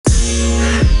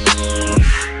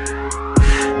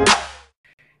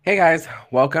Hey guys,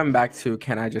 welcome back to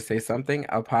Can I Just Say Something,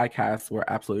 a podcast where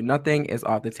absolutely nothing is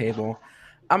off the table.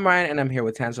 I'm Ryan and I'm here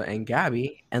with Tangela and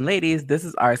Gabby. And ladies, this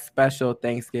is our special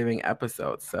Thanksgiving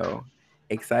episode. So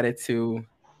excited to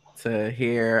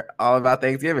hear all about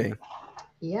Thanksgiving.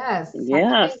 Yes. Happy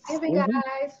Yes. Thanksgiving,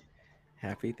 guys.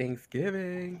 Happy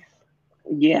Thanksgiving.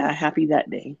 Yeah, happy that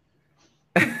day.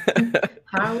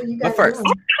 How are you But guys first, I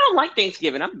doing? don't like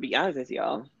Thanksgiving. I'm gonna be honest with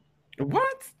y'all.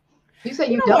 what? You say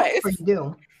You you know what? don't or you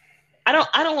do? I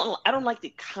don't like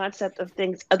the concept of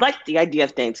things. I like the idea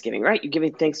of Thanksgiving, right? You're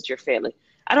giving thanks to your family.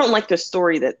 I don't like the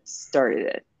story that started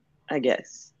it, I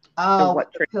guess, and Oh, what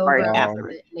with the transpired pilgrims Um, and after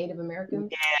the it. Native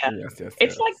Americans. Yeah. yes, yes,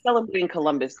 It's like yes. celebrating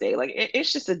Columbus Day. Like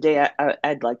it's just a day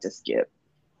I'd like to skip.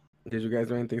 Did you guys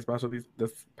do anything special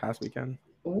this past weekend?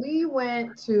 We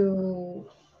went to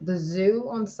the zoo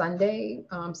on Sunday.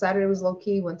 Saturday was low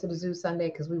key. Went to the zoo Sunday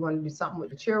because we wanted to do something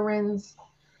with the childrens.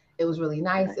 It was really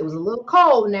nice. It was a little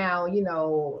cold now.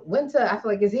 Winter. I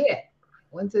feel like is here.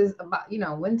 Winter's about.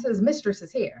 Winter's mistress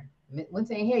is here.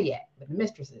 Winter ain't here yet, but the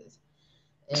mistress is.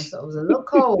 And so it was a little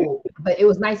cold, but it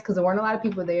was nice because there weren't a lot of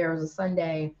people there. It was a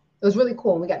Sunday. It was really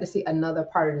cool. And we got to see another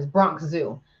part of this Bronx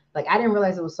Zoo. Like I didn't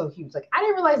realize it was so huge. Like I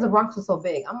didn't realize the Bronx was so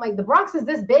big. I'm like, the Bronx is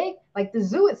this big? Like the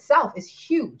zoo itself is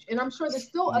huge. And I'm sure there's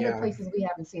still other Yeah. places we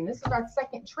haven't seen. This is our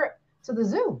second trip to the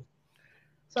zoo.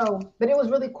 So, but it was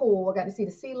really cool. I got to see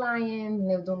the sea lions and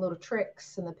they were doing little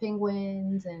tricks and the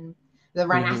penguins and the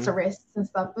Mm-hmm. rhinoceros and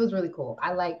stuff. It was really cool.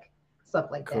 I like stuff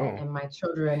like that. Cool. And my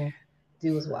children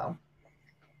do as well.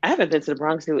 I haven't been to the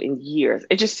Bronx Zoo in years.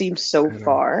 It just seems so I know.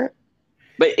 far,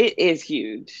 but it is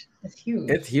huge. It's It's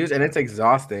huge. huge and it's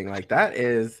exhausting. Like that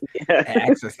is an Yeah.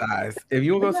 exercise. If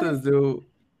you You go to the gotta zoo,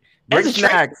 As bring a train.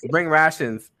 snacks, bring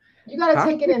rations. you gotta Huh?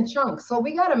 take it in chunks. So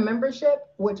we got a membership,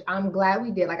 which I'm glad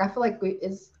we did. Like I feel like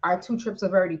it's our two trips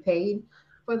have already paid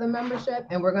for the membership,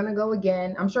 and we're gonna go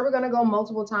again. I'm sure we're gonna go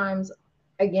multiple times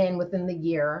again within the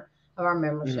year of our Hmm.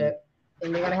 membership.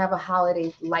 And they're gonna have a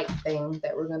holiday light thing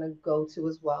that we're gonna go to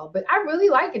as well. But I really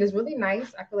like it. It's really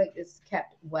nice. I feel like it's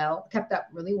kept up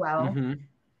really well. Hmm.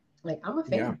 Like I'm a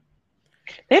Yeah. fan.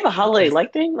 They have a holiday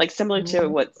like thing, like similar to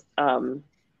Mhm.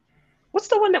 what's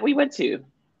the one that we went to?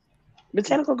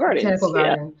 Botanical Gardens. Botanical Yeah.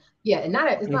 Garden. Yeah, and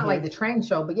it's not like Hmm. the train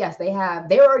show, but yes, they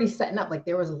were already setting up like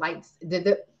there was lights.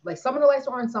 Like some of the lights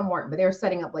were on, some weren't, but they were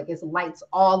setting up like it's lights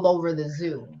all over the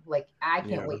zoo. Like I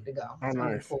can't Yeah. wait to go. Oh, It's gonna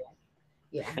be nice. cool.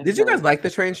 Yeah. That's Did you guys nice. like the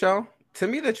train show? To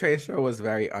me, the train show was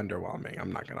very underwhelming.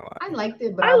 I'm not gonna I lie. liked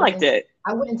it, but I liked it.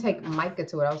 I wouldn't take Micah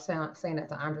to it. I was saying that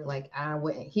to Andre. Like I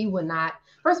wouldn't. He would not.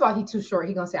 First of all, he's too short.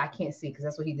 He gonna say I can't see because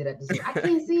that's what he did at the zoo. I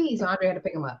can't see, so Andre had to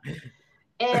pick him up.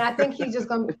 And I think he's just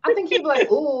gonna. I think he'd be like,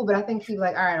 ooh, but I think he'd be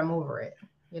like, all right, I'm over it.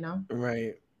 You know.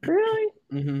 Right. Really?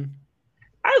 Hmm.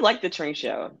 I liked the train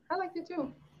show. I liked it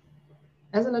too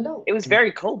as an adult. It was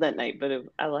very cold that night, but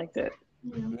I liked it.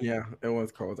 Yeah. Yeah, it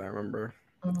was cold. I remember.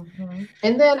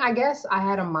 And then I guess I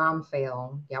had a mom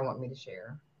fail. Y'all want me to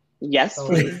share? Yes, So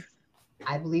please.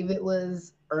 I believe it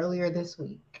was earlier this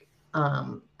week.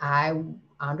 I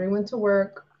Andre went to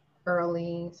work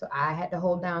early, so I had to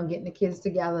hold down getting the kids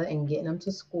together and getting them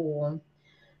to school.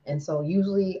 And so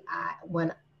usually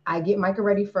when I get Micah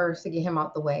ready first to get him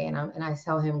out the way, and I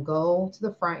tell him go to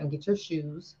the front and get your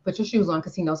shoes, put your shoes on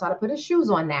because he knows how to put his shoes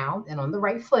on now and on the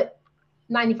right foot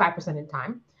 95% of the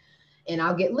time. And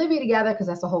I'll get Livy together because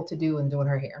that's a whole to do and doing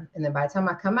her hair. And then by the time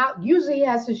I come out, usually he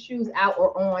has his shoes out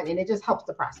or on, and it just helps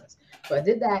the process. So I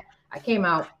did that. I came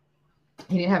out.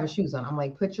 He didn't have his shoes on. I'm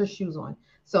like, put your shoes on.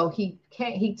 So he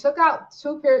can't. He took out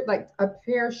like a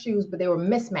pair of shoes, but they were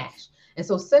mismatched. And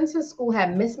so since his school had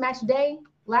mismatch day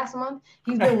last month,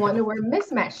 he's been wanting to wear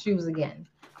mismatched shoes again.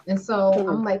 And so Hmm.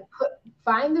 I'm like,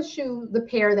 find the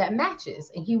pair that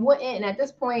matches. And he wouldn't. And at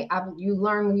this point, you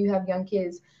learn when you have young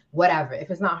kids, whatever. If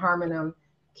it's not harming them,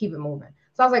 keep it moving.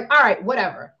 So I was like, all right,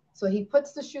 whatever. So he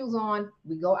puts the shoes on.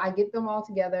 I get them all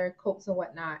together, coats and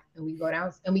whatnot, and we go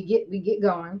down and we get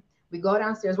going. We go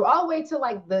downstairs. We're all the way to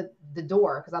like the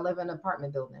door because I live in an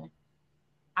apartment building.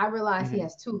 I realize he Hmm.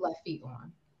 has two left feet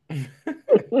on.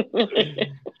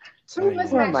 Two Ay, Oh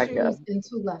mismatched my ay, shoes god. and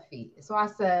two left feet. So I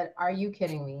said, "Are you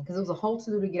kidding me?" Because it was a whole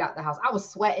to do to get out the house. I was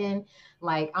sweating,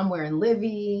 like I'm wearing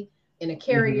Livy in a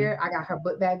carrier. hmm. I got her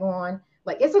book bag on.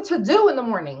 Like it's a to do in the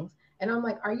mornings. And I'm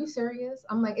like, "Are you serious?"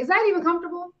 I'm like, "Is that even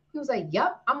comfortable?" He was like,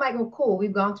 "Yep." I'm like, "Well, cool.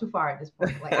 We've gone too far at this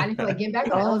point. Like I didn't feel like getting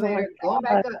back on the Oh my elevator, going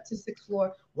back god. up to sixth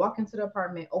floor, walking to the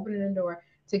apartment, opening the door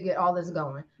to get all this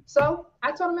going." So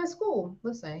I told him at school,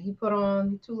 "Listen." He put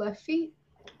on two left feet.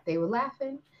 They were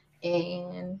laughing,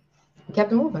 and he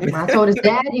kept it moving. When I told his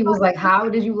dad, he was like, "How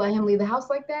did you let him leave the house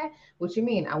like that? What you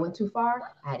mean? I went too far.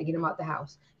 I had to get him out the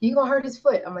house. You gonna hurt his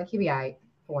foot?" I'm like, "He'll be all right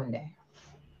for one day."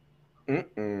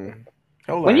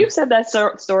 Hold When on. you said that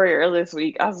story earlier this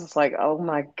week, I was just like, "Oh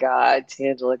my God,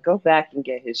 Tangela, go back and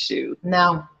get his shoe."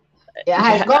 No. It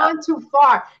has Yeah, gone too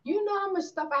far. You know how much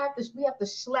stuff we have to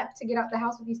schlep to get out the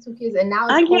house with these two kids, and now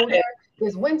it's I get colder. it.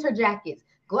 There's winter jackets,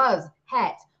 gloves,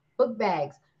 hats, book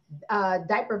bags,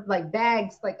 diaper like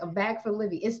bags, like a bag for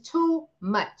Livy. It's too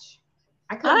much.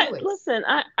 I couldn't I do it. listen.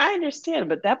 I understand,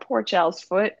 but that poor child's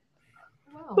foot.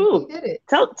 Well, he Whew, did it.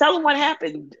 tell him what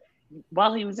happened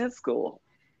while he was in school.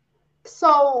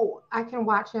 So I can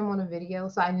watch him on a video.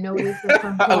 So I noticed at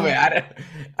some Oh wait, point,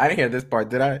 I didn't hear this part,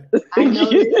 did I? I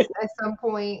noticed at some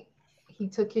point he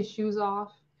took his shoes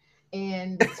off,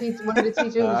 and one of the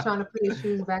teachers was trying to put his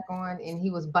shoes back on, and he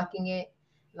was bucking it.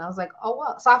 And I was like, oh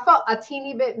well. So I felt a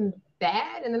teeny bit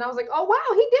bad, and then I was like, oh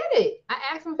wow, he did it. I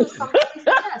asked him if he was comfortable. He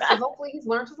said yes. So hopefully he's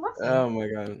learned his lesson. Oh my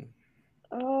god.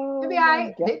 Maybe Oh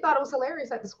my God, they thought it was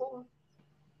hilarious at the school.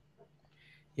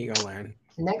 He gonna learn.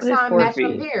 Next his time, poor match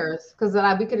them feet. pairs because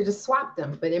we could have just swapped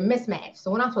them, but it mismatched.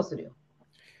 So what I'm supposed to do?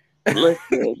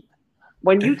 Listen,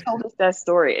 when you told us that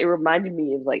story, it reminded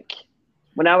me of like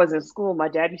when I was in school. My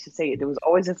dad used to say there was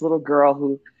always this little girl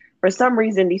who, for some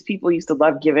reason, these people used to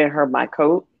love giving her my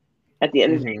coat. At the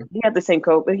end of the day, Mhm. he had the same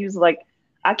coat, but he was like,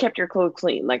 "I kept your clothes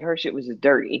clean." Like her shit was just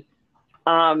dirty.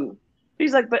 Um,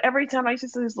 he's like, but every time I used to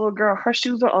see this little girl, her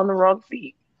shoes are on the wrong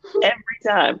feet every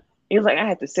time. He was like, I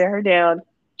had to sit her down,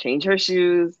 change her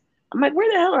shoes. I'm like,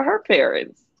 where the hell are her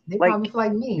parents? They Like probably feel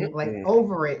like me, like Mm-mm.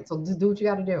 over it. So just do what you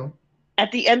got to do.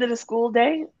 at the end of the school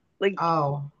day, like,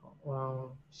 Oh,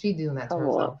 well, she doing that to come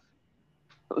on,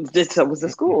 herself. this was the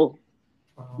school.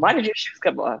 Why Oh, did your shoes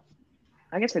come off?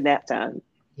 I guess for nap time.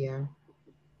 yeah.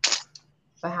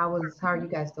 But how are you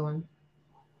guys doing?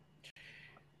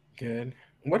 Good.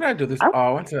 What did I do this? I, Oh,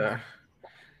 I went to.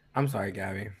 I'm sorry,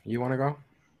 Gabby. You want to go?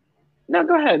 no,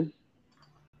 go ahead.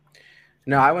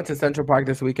 No, I went to Central Park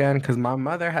this weekend because my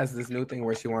mother has this new thing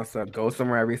where she wants to go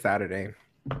somewhere every Saturday,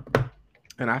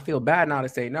 and I feel bad now to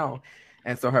say no.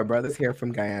 And so her brother's here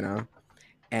from Guyana,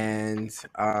 and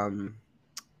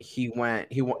he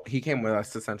came with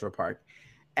us to Central Park,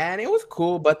 and it was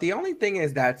cool. But the only thing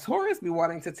is that tourists be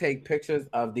wanting to take pictures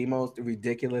of the most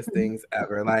ridiculous things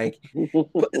ever. Like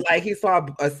he saw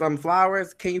some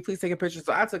flowers. Can you please take a picture?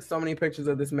 So I took so many pictures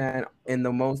of this man in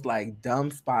the most like dumb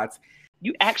spots.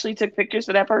 You actually took pictures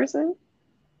for that person?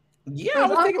 Yeah, I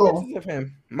His was taking uncle. pictures of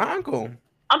him. My uncle.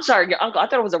 I'm sorry, your uncle. I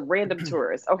thought it was a random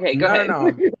tourist. Okay, go No, no, ahead.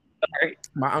 no. Sorry.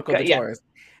 My uncle, the Yeah, tourist.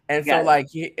 And so got it.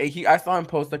 like I saw him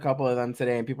post a couple of them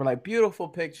today, and people are like, beautiful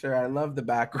picture. I love the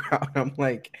background. I'm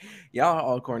like, y'all are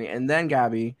all corny. And then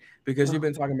Gabby, because you've Oh,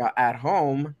 been talking about at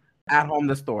home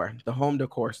the store, the home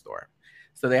decor store.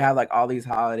 So they have like all these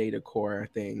holiday decor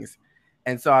things.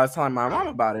 And so I was telling my mom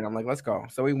about it. I'm like, let's go.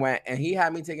 So we went, and he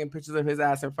had me taking pictures of his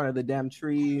ass in front of the damn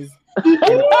trees and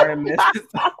the ornaments,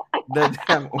 the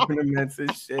damn ornaments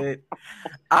and shit.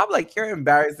 I'm like, you're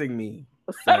embarrassing me,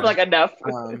 I'm sir. like enough.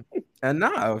 Um,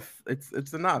 enough.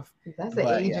 It's enough. that's an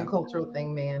But age yeah, and cultural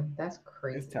thing, man. That's it's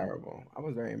crazy. terrible. I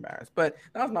was very embarrassed. But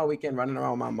that was my weekend running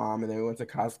around with my mom, and then we went to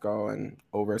Costco and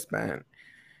overspent.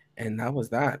 And that was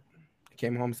that. I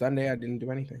came home Sunday. I didn't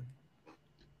do anything.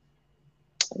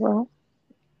 Well,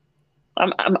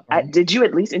 Um, did you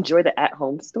at least enjoy the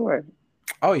at-home store?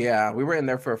 Oh yeah, we were in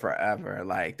there for forever.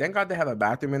 Like, thank God they have a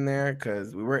bathroom in there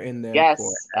because we were in there Yes,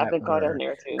 I've been caught in forever.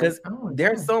 there too. Because Oh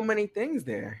there's yeah. so many things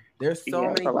there. There's so Yeah,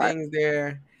 it's many a lot. things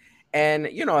there, and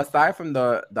aside from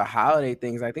the holiday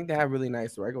things, I think they have really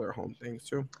nice regular home things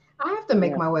too. I have to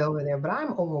make Yeah. my way over there, but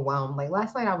I'm overwhelmed. Like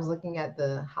last night, I was looking at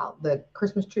the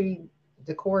Christmas tree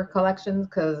decor collections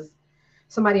because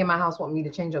somebody in my house want me to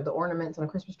change up the ornaments on the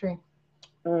Christmas tree.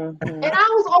 And Hmm. I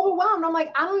was overwhelmed. I'm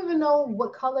like, I don't even know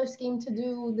what color scheme to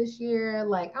do this year.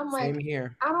 Like, I'm Same like,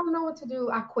 here. I don't know what to do.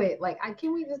 I quit. Like,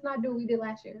 can we just not do what we did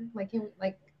last year? Like, can we,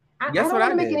 like, I Guess don't what want I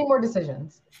to make did? any more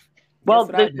decisions. Guess Well,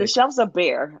 what I the did? shelves are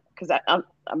bare because I'm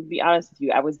gonna be honest with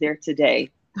you. I was there today.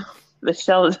 The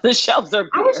shelves are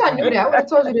I wish bare. I knew that. I would have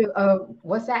told you to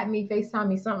WhatsApp me, FaceTime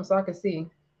me something so I could see.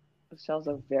 The shelves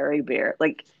are very bare.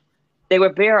 Like they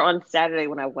were bare on Saturday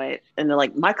when I went, and then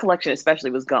like my collection especially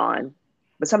was gone.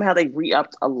 But somehow they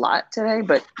re-upped a lot today.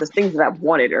 But the things that I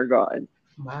wanted are gone.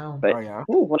 Wow. But Oh yeah.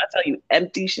 ooh, when I tell you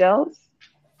empty shelves,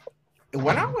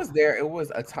 When I was there, it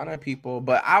was a ton of people,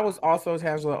 but I was also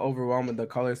Tangela overwhelmed with the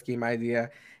color scheme idea.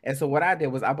 And so what I did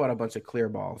was I bought a bunch of clear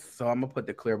balls. So I'm gonna put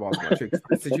the clear balls on the tree.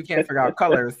 'Cause since you can't figure out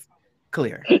colors,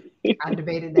 clear. I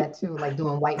debated that too, like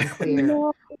doing white and clear,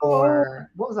 no. or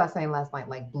what was I saying last night,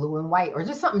 like blue and white, or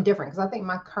just something different. Because I think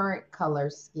my current color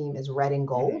scheme is red and Hmm.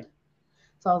 gold.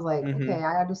 So I was like, Hmm. okay,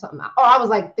 I gotta do something. Oh, I was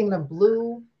like thinking of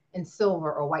blue and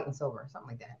silver or white and silver, something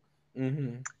like that.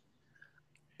 Hmm.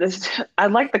 I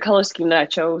like the color scheme that I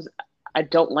chose. I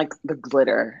don't like the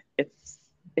glitter.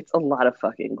 It's a lot of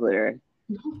fucking glitter,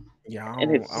 Yeah,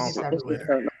 and I don't fuck with it's just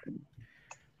glitter. so.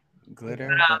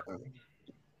 Glitter. I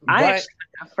But actually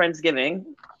went to Friendsgiving.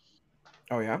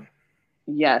 oh yeah.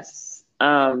 Yes.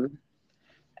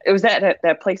 It was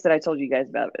that place that I told you guys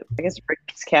about. I guess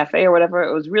Rick's Cafe or whatever.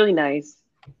 It was really nice.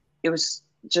 It was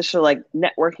just for like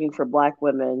networking for Black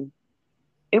women.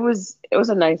 It was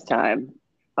a nice time.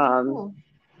 Cool.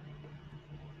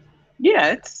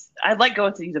 Yeah, I like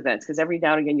going to these events because every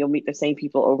now and again you'll meet the same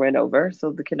people over and over,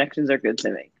 so the connections are good to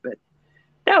make. But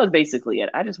that was basically it.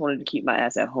 I just wanted to keep my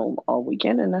ass at home all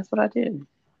weekend, and that's what I did.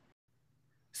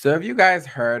 So have you guys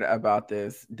heard about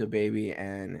this DaBaby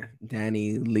and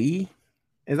Danny Lee?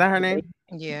 Is that her name?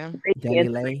 Yeah, Danny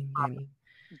Lay?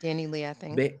 Danny Lee, I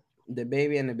think.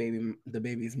 DaBaby and the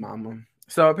baby's mama.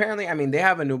 So apparently, I mean, they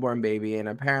have a newborn baby, and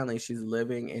apparently she's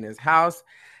living in his house.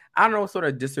 I don't know what sort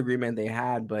of disagreement they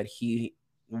had, but he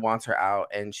wants her out,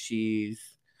 and she's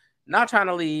not trying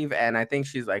to leave. And I think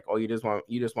she's like, "Oh, you just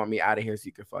want me out of here so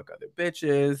you can fuck other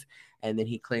bitches." And then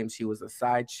he claimed she was a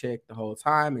side chick the whole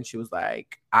time, and she was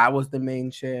like, "I was the main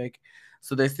chick."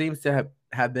 So there seems to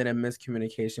have been a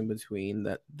miscommunication between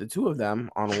the two of them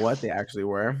on what they actually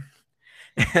were.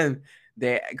 And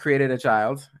they created a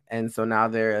child, and so now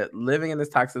they're living in this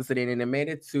toxicity, and it made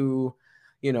it to,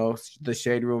 the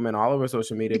shade room and all over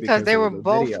social media Because they there were was a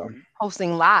both video.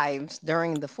 posting lives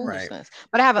during the Right. foolishness.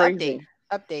 But I have an Crazy.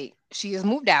 update. She has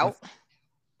moved out.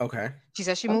 Okay. She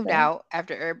said she moved Okay. out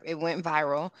after it went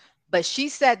viral. But she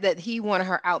said that he wanted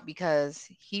her out because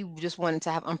he just wanted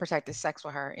to have unprotected sex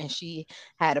with her. And she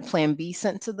had a plan B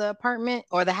sent to the apartment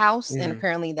or the house. And Mhm.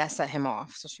 apparently that set him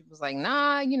off. So she was like,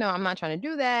 nah, I'm not trying to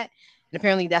do that. And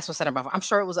apparently that's what set him off. I'm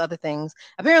sure it was other things.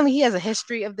 Apparently he has a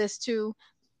history of this too,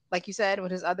 like you said,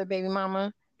 with his other baby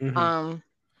mama. Mhm.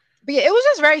 But yeah, it was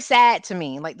just very sad to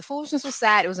me. Like the foolishness was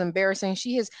sad. It was embarrassing.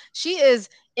 She's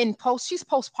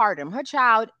postpartum. Her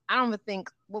child, I don't even think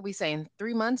what we saying,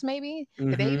 3 months maybe,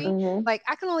 the baby. Mm-hmm. Like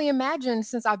I can only imagine,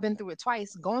 since I've been through it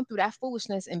twice, going through that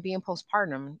foolishness and being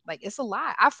postpartum. Like it's a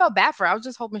lot. I felt bad for her. I was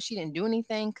just hoping she didn't do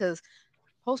anything, because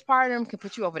postpartum can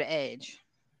put you over the edge.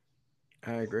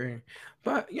 I agree.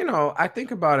 But, I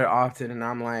think about it often, and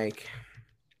I'm like,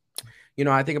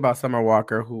 I think about Summer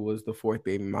Walker, who was the fourth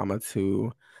baby mama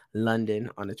to London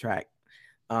on the track.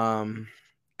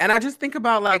 And I just think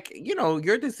about, like,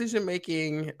 your decision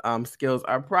making skills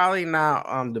are probably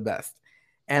not the best.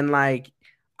 And like,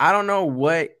 I don't know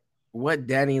what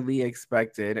Danny Lee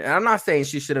expected. And I'm not saying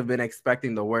she should have been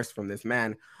expecting the worst from this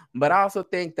man, but I also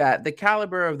think that the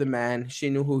caliber of the man, she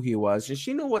knew who he was, and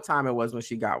she knew what time it was when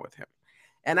she got with him.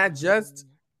 And I just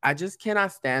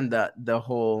cannot stand the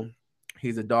whole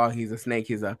he's a dog, he's a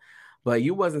snake, but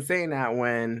you wasn't saying that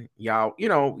when y'all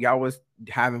was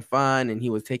having fun and he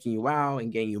was taking you out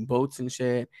and getting you boats and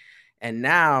shit. And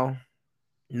now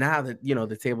that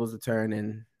the tables are turned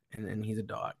and he's a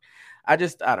dog. I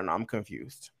don't know, I'm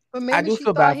confused. But I maybe do she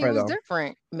feel thought bad he for her was though.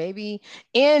 different. Maybe,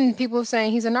 and people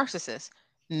saying he's a narcissist.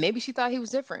 Maybe she thought he was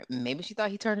different. Maybe she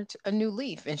thought he turned into a new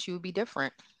leaf and she would be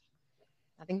different.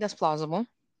 I think that's plausible.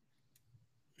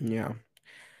 Yeah.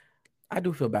 I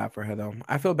do feel bad for her though.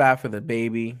 I feel bad for the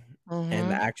baby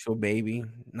and the actual baby,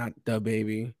 not the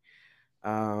baby.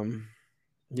 Yeah,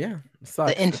 it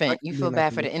sucks. The It infant. sucks You to be feel in that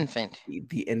bad for the position. infant.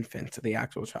 The infant, the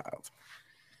actual child.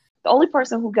 The only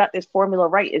person who got this formula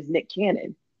right is Nick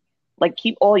Cannon. Like,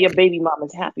 keep all your baby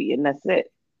mamas happy, and that's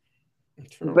it.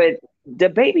 True. But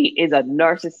DaBaby is a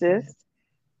narcissist.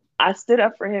 I stood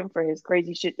up for him for his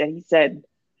crazy shit that he said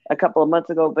a couple of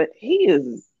months ago, but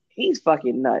he's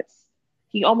fucking nuts.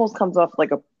 He almost comes off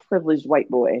like a privileged white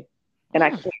boy, and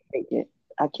I can't take it.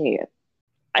 I can't.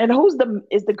 And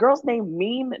is the girl's name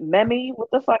Memi? What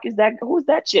the fuck is that? Who's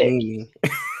that chick? Mimi.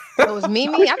 It was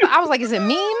Mimi. I was like, is it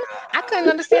meme? I couldn't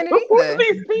understand it Who's either.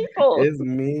 these people? It's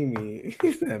Mimi.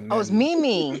 He said Oh, it's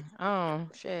Mimi. Mimi. Oh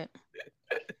shit.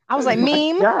 I was Oh like, my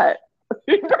meme. God.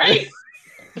 Right?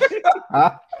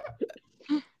 I'm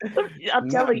Not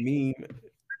telling you, meme.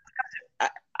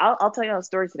 I'll tell you a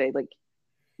story today. Like,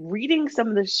 reading some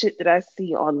of the shit that I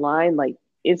see online, like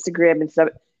Instagram and stuff,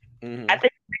 I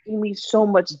think it's making me so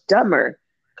much dumber.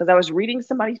 Because I was reading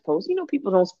somebody's post.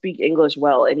 People don't speak English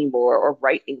well anymore or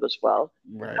write English well.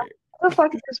 Right. What the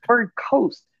fuck is this word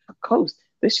coast? Coast.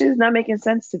 This shit is not making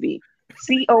sense to me.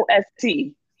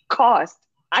 COST. Cost.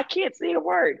 I can't say a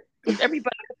word because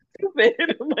everybody's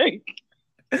stupid. Like,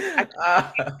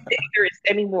 I can't be ignorance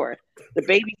anymore. The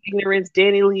baby's ignorance,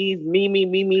 Danny Lee's,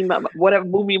 Mimi, whatever,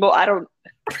 Mo. I don't.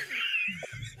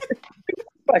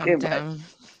 I'm dumb.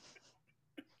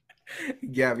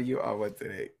 Gabby, you are what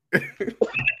today?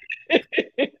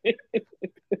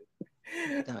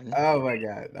 Oh my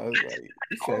god, that was funny.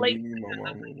 You All said like me,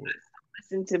 mama.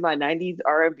 listen to my '90s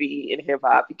R&B and hip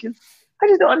hop because I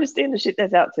just don't understand the shit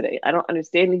that's out today. I don't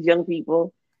understand these young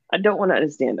people. I don't want to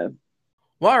understand them.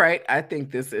 Well, all right. I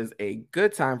think this is a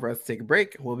good time for us to take a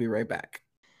break. We'll be right back.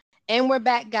 And we're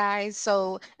back, guys.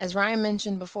 So, as Ryan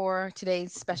mentioned before,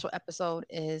 today's special episode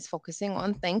is focusing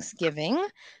on Thanksgiving.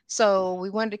 So,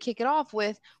 we wanted to kick it off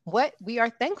with what we are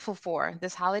thankful for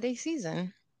this holiday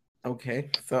season. Okay,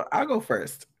 so I'll go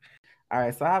first. All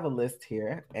right, so I have a list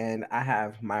here, and I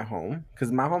have my home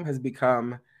because my home has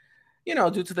become,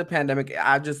 due to the pandemic,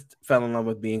 I just fell in love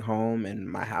with being home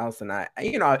and my house. And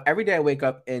every day I wake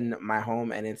up in my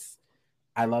home and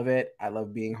I love it. I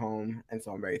love being home. And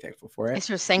so I'm very thankful for it. It's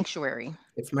your sanctuary.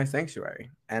 It's my sanctuary.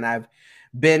 And I've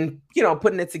been,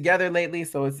 putting it together lately.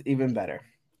 So it's even better.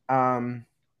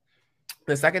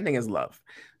 The second thing is love.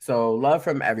 So love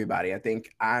from everybody. I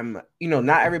think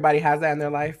not everybody has that in their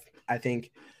life. I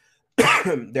think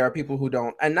there are people who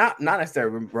don't, and not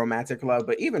necessarily romantic love,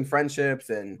 but even friendships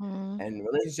and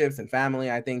relationships and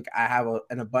family. I think I have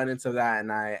an abundance of that,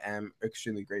 and I am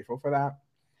extremely grateful for that.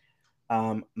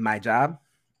 My job,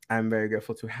 I'm very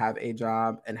grateful to have a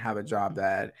job and have a job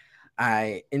that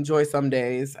I enjoy some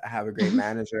days. I have a great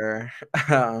manager.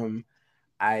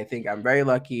 I think I'm very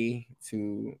lucky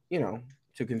to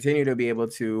continue to be able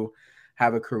to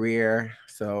have a career.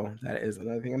 So that is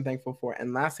another thing I'm thankful for.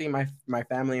 And lastly, my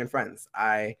family and friends.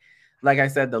 Like I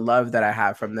said, the love that I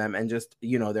have from them and just,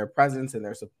 their presence and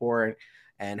their support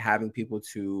and having people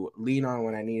to lean on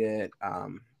when I need it.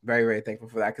 Very, very thankful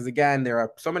for that. Because again, there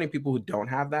are so many people who don't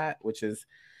have that, which is,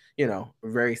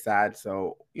 very sad.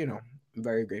 So, I'm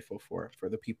very grateful for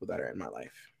the people that are in my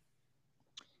life.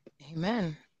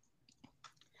 Amen.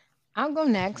 I'll go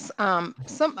next.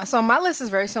 So my list is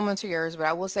very similar to yours, but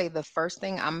I will say the first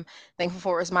thing I'm thankful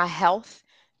for is my health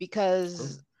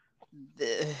because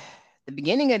the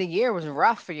beginning of the year was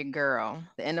rough for your girl.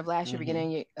 The end of last year,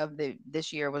 beginning of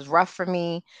this year was rough for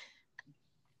me.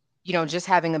 Just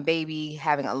having a baby,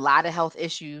 having a lot of health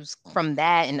issues from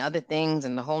that and other things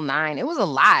and the whole nine. It was a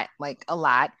lot, like a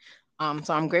lot.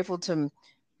 So I'm grateful to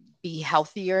be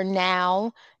healthier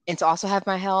now and to also have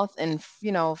my health and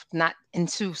not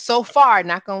into so far,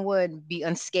 knock on wood, be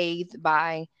unscathed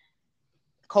by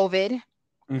COVID.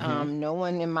 No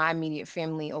one in my immediate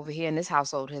family over here in this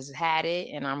household has had it,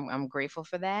 and I'm grateful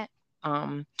for that.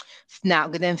 Now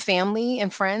then, family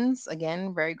and friends,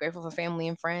 again, very grateful for family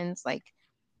and friends. Like,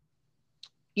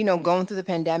 going through the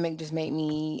pandemic just made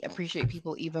me appreciate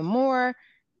people even more.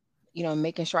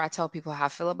 Making sure I tell people how I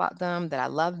feel about them, that I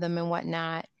love them and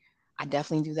whatnot. I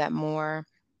definitely do that more.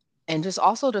 And just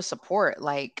also the support,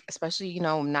 like, especially,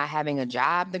 not having a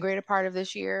job the greater part of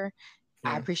this year.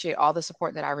 I appreciate all the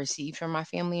support that I received from my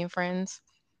family and friends.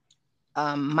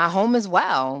 My home as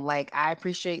well. Like, I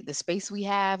appreciate the space we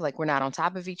have. Like, we're not on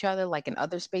top of each other like in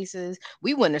other spaces.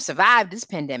 We wouldn't have survived this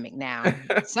pandemic now.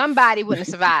 Somebody wouldn't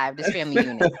have survived this family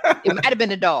unit. It might have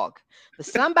been a dog, but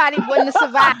somebody wouldn't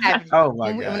have survived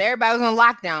when everybody was on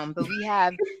lockdown. But we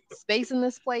have space in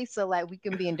this place so like we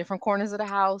can be in different corners of the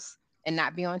house and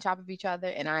not be on top of each other.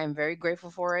 And I am very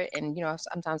grateful for it. And,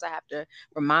 sometimes I have to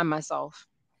remind myself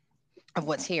of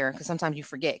what's here because sometimes you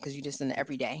forget because you're just in the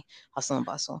everyday hustle and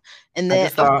bustle. And then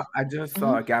I just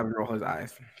saw Gavin roll his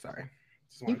eyes. Sorry.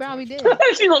 He probably did.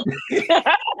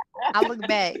 I look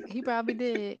back. He probably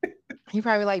did. He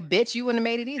probably like, bitch, you wouldn't have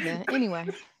made it either. Anyway.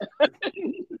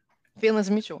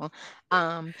 Feelings mutual.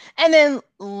 And then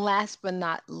last but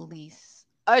not least,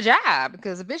 a job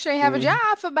because a bitch ain't have a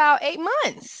job for about 8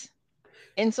 months.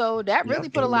 And so that really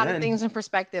put a lot of things in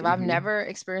perspective. I've never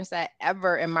experienced that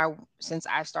ever since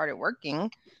I started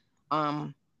working.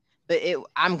 But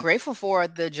I'm grateful for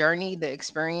the journey, the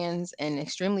experience, and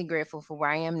extremely grateful for where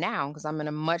I am now because I'm in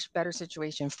a much better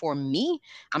situation for me.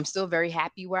 I'm still very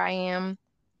happy where I am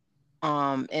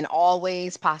in all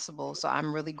ways possible. So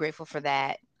I'm really grateful for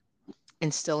that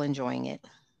and still enjoying it.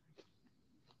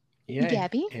 Yeah.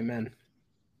 Gabby? Amen.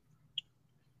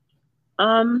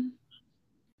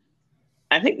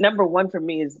 I think number one for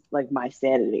me is like my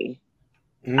sanity.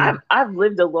 I've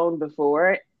lived alone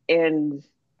before, and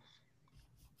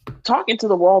talking to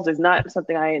the walls is not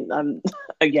something I'm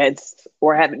against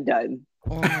or haven't done.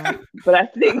 But I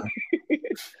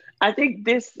think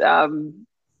this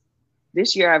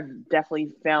year I've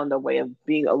definitely found a way of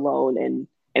being alone and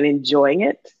enjoying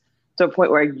it to a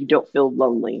point where you don't feel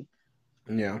lonely.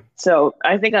 Yeah. So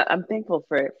I think I'm thankful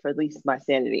for at least my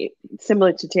sanity.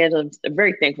 Similar to Tangela, I'm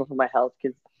very thankful for my health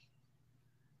because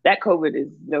that COVID is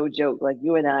no joke. Like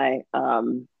you and I,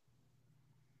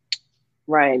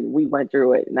 Ryan, we went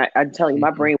through it, and I'm telling you,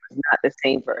 my brain was not the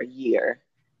same for a year.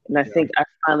 And I think I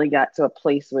finally got to a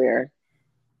place where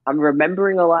I'm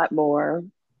remembering a lot more.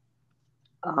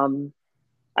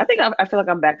 I think I feel like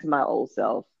I'm back to my old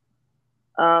self.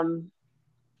 Um,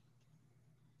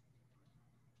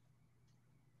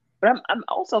 but I'm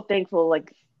also thankful.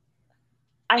 Like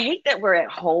I hate that we're at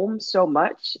home so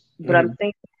much, but I'm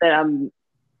thankful that I'm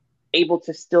able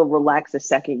to still relax a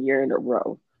second year in a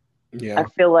row. I Yeah.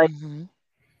 feel like Mhm.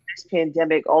 this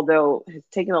pandemic, although has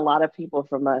taken a lot of people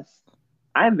from us,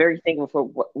 I'm very thankful for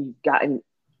what we've gotten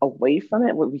away from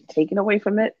it, what we've taken away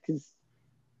from it, because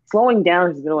slowing down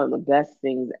has been one of the best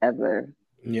things ever.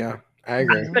 Yeah. I I'm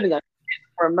not agree. Mhm. spending on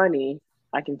more money,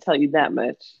 I can tell you that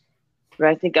much. But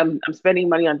I think I'm spending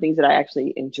money on things that I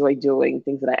actually enjoy doing,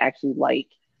 things that I actually like.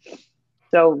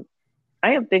 So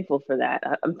I am thankful for that.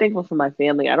 I'm thankful for my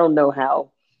family. I don't know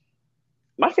how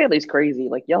my family's crazy.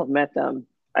 Like y'all have met them.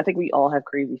 I think we all have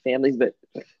crazy families, but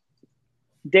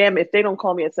damn, if they don't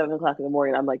call me at 7 o'clock in the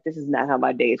morning, I'm like, this is not how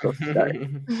my day is supposed to start.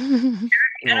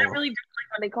 And I Oh, really do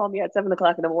like when they call me at 7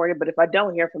 o'clock in the morning, but if I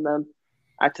don't hear from them,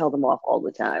 I tell them off all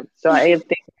the time. So I am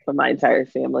thankful for my entire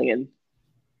family and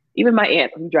even my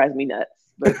aunt who drives me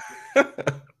nuts.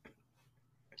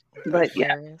 But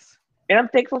yeah, Hilarious. and I'm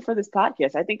thankful for this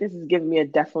podcast. I think this has given me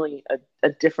definitely a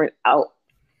different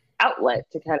outlet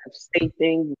to kind of say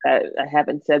things that I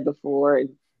haven't said before. And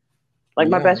like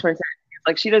my yeah. best friend said,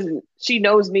 like she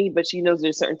knows me, but she knows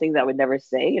there's certain things I would never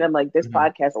say. And I'm like, this Mhm.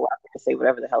 podcast allows me to say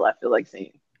whatever the hell I feel like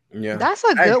saying. Yeah. That's a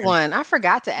I good agree. one. I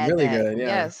forgot to add Really that. good. Yeah.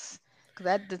 Yes. 'Cause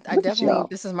I Look at definitely, y'all.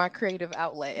 this is my creative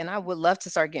outlet and I would love to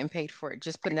start getting paid for it,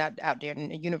 just putting it out there in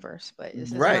the universe. But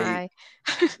this is Right. my,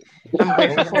 I'm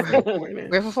grateful Only for at some it. point. Man.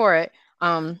 Grateful for it.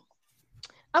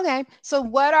 Okay. So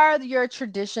what are your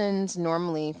traditions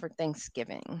normally for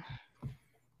Thanksgiving?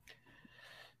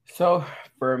 So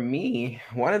for me,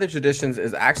 one of the traditions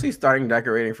is actually starting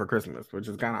decorating for Christmas, which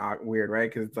is kind of weird, right?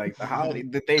 Because it's like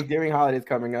the Thanksgiving holiday is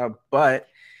coming up, but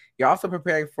you're also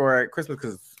preparing for Christmas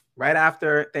because right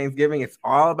after Thanksgiving, it's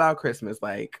all about Christmas,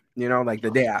 like like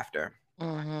the day after.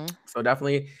 Mm-hmm. So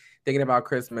definitely thinking about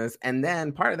Christmas, and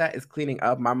then part of that is cleaning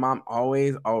up. My mom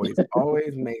always, always,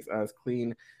 always makes us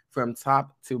clean from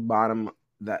top to bottom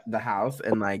the house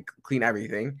and like clean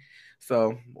everything.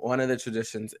 So one of the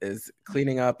traditions is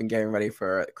cleaning up and getting ready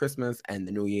for Christmas and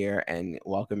the New Year and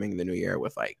welcoming the New Year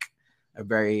with like a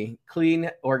very clean,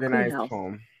 Clean organized house.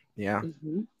 home. Yeah.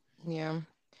 Hmm. Yeah.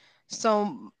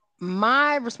 So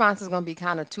my response is going to be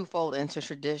kind of twofold into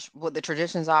tradition, what the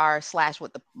traditions are slash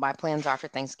what my plans are for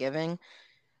Thanksgiving.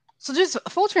 So just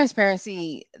full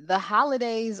transparency, the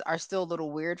holidays are still a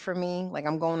little weird for me. Like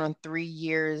I'm going on 3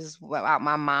 years without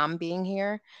my mom being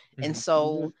here. And Mhm. Hmm.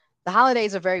 so the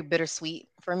holidays are very bittersweet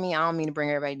for me. I don't mean to bring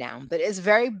everybody down, but it's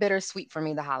very bittersweet for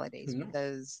me, the holidays, Mhm.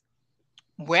 because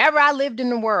wherever I lived in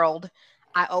the world,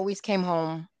 I always came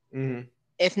home. Mhm.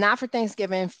 If not for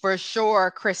Thanksgiving, for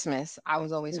sure Christmas, I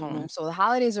was always Hmm. home. So the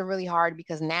holidays are really hard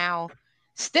because now,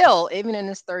 still, even in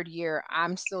this third year,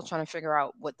 I'm still trying to figure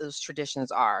out what those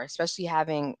traditions are, especially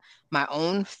having my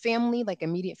own family, like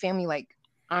immediate family, like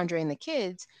Andre and the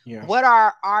kids. Yeah. What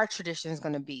are our traditions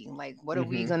going to be? Like, what are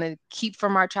we Mhm. going to keep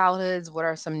from our childhoods? What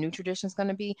are some new traditions going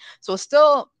to be? So it's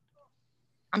still,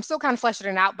 I'm still kind of fleshing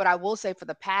it out, but I will say for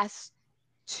the past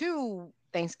two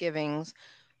Thanksgivings,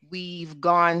 we've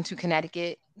gone to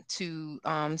Connecticut to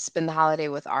spend the holiday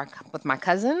with my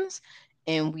cousins,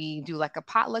 and we do like a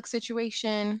potluck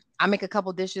situation. I make a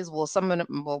couple dishes. Well,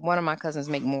 one of my cousins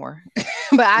make more,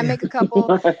 but I make a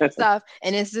couple stuff,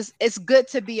 and it's good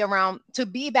to be around, to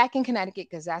be back in Connecticut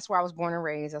because that's where I was born and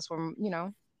raised. That's where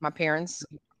my parents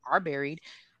are buried.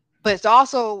 But it's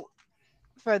also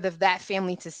for that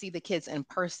family to see the kids in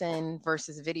person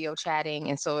versus video chatting.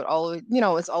 And so it always,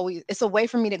 it's a way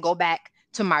for me to go back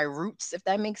to my roots, if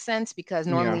that makes sense, because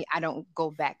Yeah. normally I don't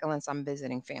go back unless I'm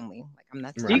visiting family. Like I'm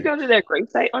that Do you Right. go to that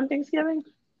gravesite on Thanksgiving?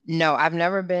 No, I've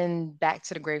never been back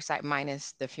to the gravesite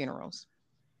minus the funerals.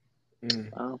 Mm.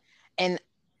 Oh. And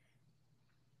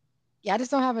yeah, I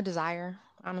just don't have a desire,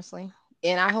 honestly.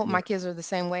 And I hope Yeah. my kids are the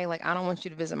same way. Like I don't want you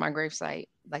to visit my gravesite.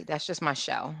 Like that's just my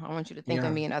shell. I want you to think of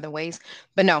Yeah. me in other ways.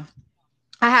 But no,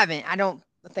 I haven't. I don't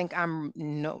think I'm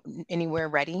no anywhere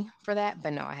ready for that,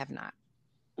 but no, I have not.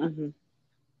 Hmm.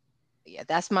 Yeah,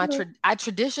 that's my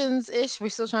traditions ish. We're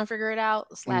still trying to figure it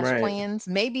out slash Right. plans.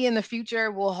 Maybe in the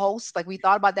future we'll host. Like we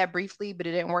thought about that briefly, but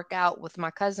it didn't work out with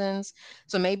my cousins.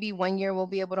 So maybe one year we'll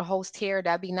be able to host here.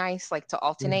 That'd be nice, like to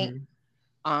alternate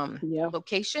Mhm. Yeah.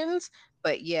 locations.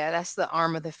 But yeah, that's the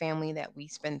arm of the family that we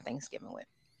spend Thanksgiving with.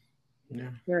 Yeah.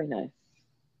 Very nice.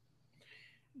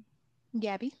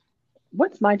 Gabby.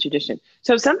 What's my tradition?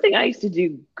 So something I used to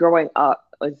do growing up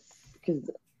was because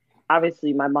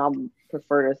obviously my mom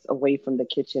preferred us away from the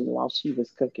kitchen while she was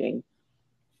cooking.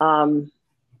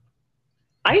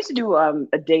 I used to do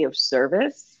a day of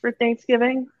service for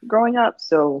Thanksgiving growing up.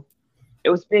 So it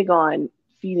was big on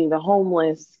feeding the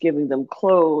homeless, giving them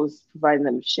clothes, providing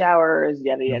them showers,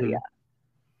 yada, yada, Mhm.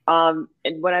 yada.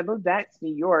 And when I moved back to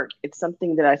New York, it's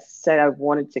something that I said I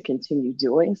wanted to continue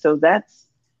doing. So that's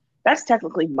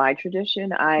technically my tradition.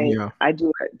 Yeah. I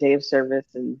do a day of service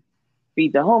and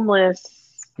feed the homeless.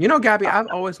 You know, Gabby, I've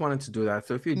always wanted to do that.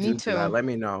 So if you Me do that, too. let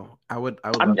me know. I would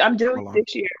love to I'm come doing it along.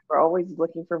 this year. We're always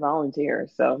looking for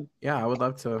volunteers. So Yeah, I would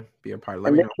love to be a part. Let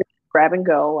and me this know. year, grab and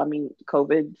go. I mean,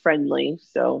 COVID friendly.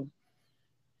 So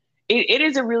it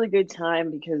is a really good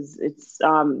time because it's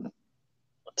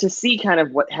to see kind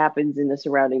of what happens in the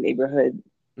surrounding neighborhood.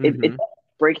 It Mhm.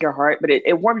 break your heart, but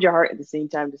it warms your heart at the same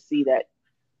time to see that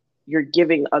you're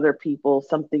giving other people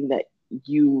something that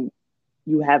you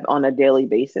have on a daily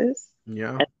basis,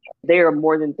 Yeah. and they are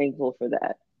more than thankful for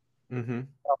that. Mhm.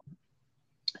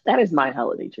 That is my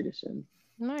holiday tradition.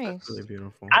 That's Nice. really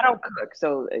beautiful. I don't cook,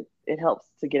 so it helps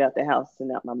to get out the house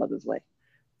and out my mother's way.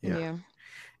 Yeah. Yeah.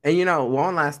 And you know,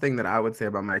 one last thing that I would say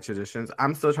about my traditions,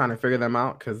 I'm still trying to figure them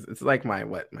out because it's like my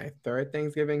third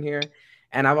Thanksgiving here,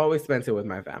 and I've always spent it with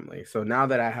my family. So now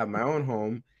that I have my own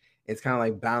home, it's kind of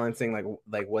like balancing like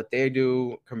what they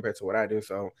do compared to what I do.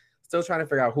 So still trying to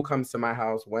figure out who comes to my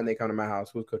house, when they come to my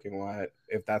house, who's cooking what,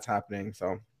 if that's happening.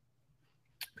 So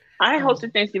I Oh.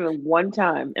 hosted Thanksgiving one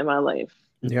time in my life,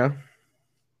 yeah.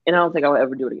 and I don't think I will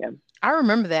ever do it again I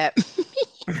remember that.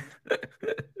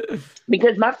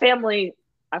 because my family,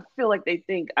 I feel like they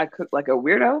think I cook like a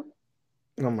weirdo,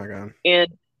 Oh my God. and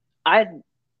I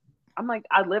I'm like,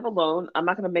 I live alone. I'm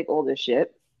not gonna make all this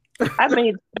shit. I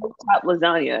made stovetop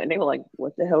lasagna, and they were like,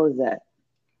 "What the hell is that?"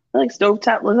 I'm like,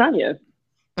 stovetop lasagna.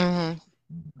 Hmm.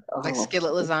 Like Oh,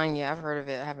 skillet lasagna. I've heard of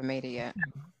it. I haven't made it yet.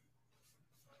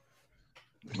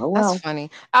 oh That's well. funny.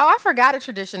 Oh, I forgot a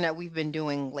tradition that we've been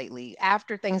doing lately.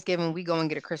 After Thanksgiving, we go and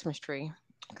get a Christmas tree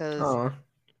because Oh.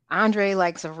 Andre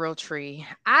likes a real tree.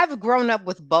 I've grown up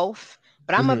with both,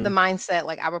 but I'm of the Mhm. mindset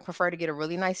like I would prefer to get a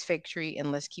really nice fake tree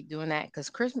and let's keep doing that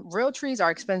because real trees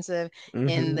are expensive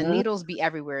and the Mhm. Mhm. needles be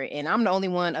everywhere. And I'm the only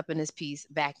one up in this piece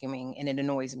vacuuming and it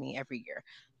annoys me every year.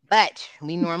 But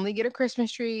we normally get a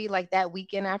Christmas tree like that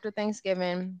weekend after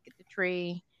Thanksgiving, get the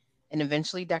tree and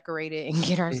eventually decorate it and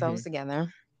get ourselves Mhm.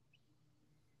 together.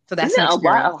 So that's Isn't an it a lot of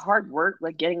experience. hard work,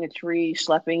 like getting a tree,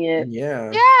 schlepping it?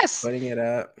 Yeah. Yes. Putting it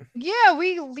up.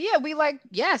 We like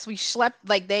yes, we slept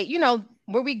like they,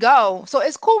 where we go. So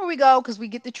it's cool where we go because we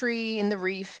get the tree and the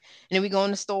wreath, and then we go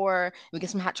in the store, we get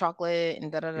some hot chocolate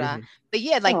and da da da. Mhm. But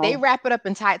yeah, like they Oh, wrap it up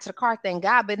and tie it to the car, thank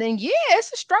God. But then yeah,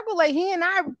 it's a struggle. Like he and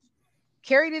I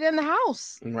carried it in the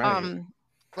house Right.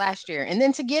 last year. And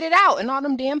then to get it out and all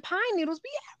them damn pine needles be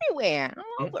everywhere.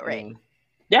 I'm over it. Mm-mm.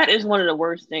 that is one of the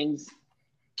worst things.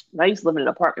 I used to live in an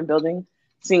apartment building,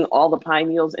 seeing all the pine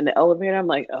needles in the elevator. I'm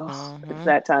like, oh, it's Mhm.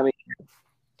 that time of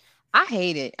I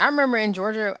hate it. I remember in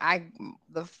Georgia,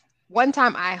 one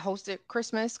time I hosted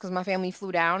Christmas because my family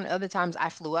flew down. Other times I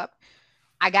flew up.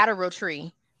 I got a real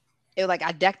tree. It was like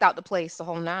I decked out the place the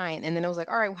whole nine, and then it was like,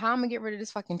 all right, well, how am I gonna get rid of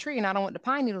this fucking tree? And I don't want the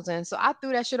pine needles in, so I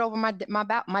threw that shit over my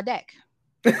deck.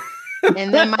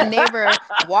 And then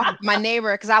my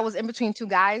neighbor, because I was in between two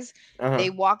guys, Uh-huh. he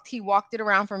walked it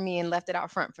around for me and left it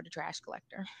out front for the trash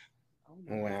collector. Oh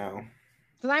my Wow. God.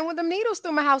 Cause I ain't want them needles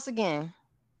through my house again.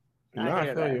 I No, I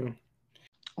hear feel that. you.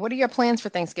 What are your plans for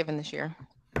Thanksgiving this year?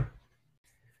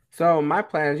 So my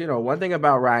plans, one thing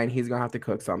about Ryan, he's gonna have to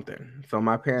cook something. So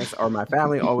my parents or my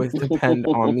family always depend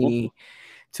on me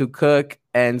to cook,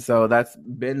 and so that's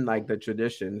been like the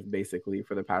tradition basically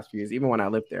for the past few years, even when I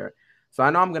lived there. So I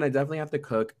know I'm gonna definitely have to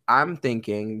cook. I'm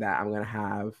thinking that I'm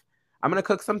gonna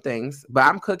cook some things, but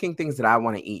I'm cooking things that I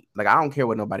want to eat. Like I don't care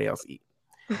what nobody else eats.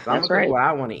 So I'm gonna That's cook right. what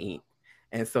I want to eat.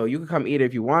 And so you can come eat it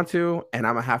if you want to, and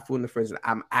I'm gonna have food in the fridge that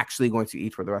I'm actually going to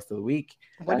eat for the rest of the week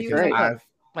What are That's you because gonna right. cook? I've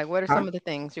Like, what are huh? some of the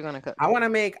things you're gonna cook? I want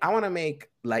to make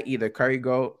like either curry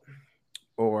goat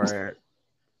or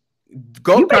You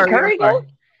goat make curry. I'm curry sorry. goat?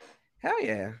 Hell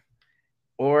yeah.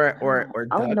 Or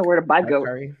I don't even know where to buy duck goat.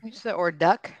 curry. You said or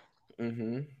duck?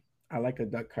 Mm-hmm. I like a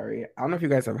duck curry. I don't know if you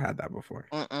guys have had that before.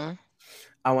 Mm-mm.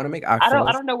 I want to make I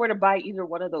oxtails. don't know where to buy either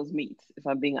one of those meats, if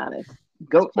I'm being honest.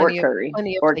 There's Goat or curry.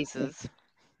 plenty of Or places.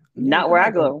 Yeah, you not can where I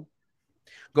buy goat. go.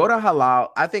 Go to halal.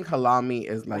 I think halal meat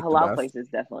is The like the halal best, places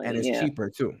and definitely, it's yeah. cheaper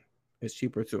too. It's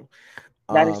cheaper too.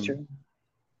 That is Um, true.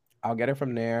 I'll get it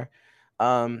from there.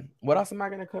 What else am I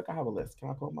gonna cook? I have a list. Can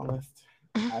I pull up my list?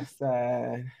 I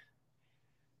said,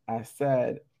 I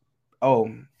said,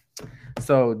 oh,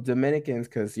 so Dominicans,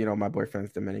 because my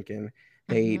boyfriend's Dominican,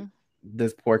 they eat Hmm.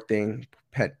 this pork thing,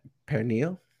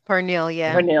 pernil. Pernil,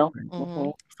 yeah. Pernil. Mhm.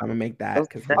 So I'm gonna make that Those-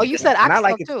 because Oh, you said and I oxtail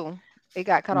like it. too. It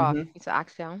got cut off. Mhm. You said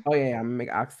oxtail. Oh yeah, I'm gonna make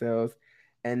oxtails,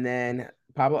 and then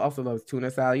Pablo also loves tuna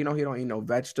salad. You know he don't eat no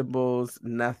vegetables,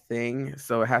 nothing,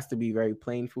 so it has to be very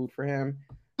plain food for him.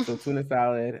 So tuna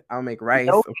salad. I'll make rice,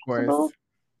 No of course. vegetables?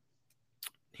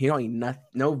 He don't eat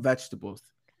no vegetables.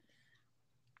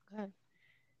 Good.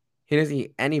 He doesn't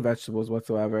eat any vegetables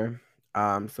whatsoever.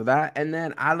 So that, and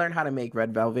then I learned how to make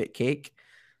red velvet cake.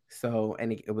 So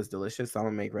and it was delicious. So I'm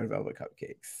gonna make red velvet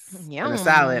cupcakes and a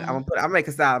salad. Yum. I'm gonna make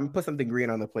a salad. I'm gonna put something green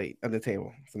on the plate of the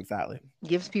table. Some salad.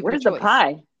 Gives people Where's the the choice.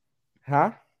 pie?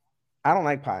 Huh? I don't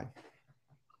like pie.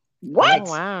 What?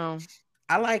 Oh, wow.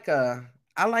 I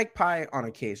like pie on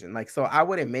occasion. Like so I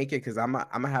wouldn't make it because I'm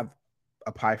gonna have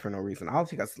a pie for no reason. I'll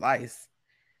take a slice.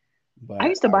 But I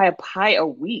used to buy a pie a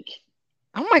week.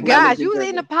 Oh my When I gosh, lived in you was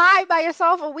eating a Jersey. pie by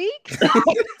yourself a week?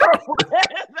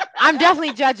 I'm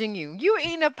definitely judging you. You were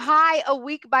eating a pie a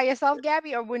week by yourself,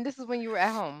 Gabby, or when this is when you were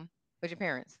at home with your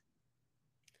parents?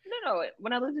 No,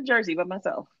 when I lived in Jersey by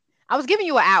myself. I was giving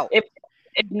you an out.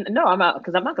 No, I'm out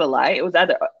because I'm not gonna lie. It was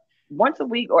either once a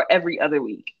week or every other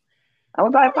week. I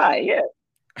would buy a pie. Yeah.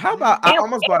 how about I And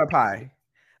almost bought a pie.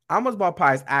 I almost bought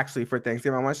pies actually for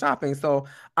Thanksgiving. I went shopping. So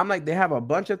I'm like, they have a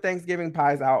bunch of Thanksgiving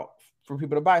pies out for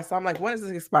people to buy. So I'm like, when is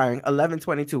this expiring?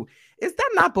 11/22. Is that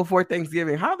not before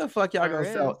Thanksgiving? How the fuck y'all Sure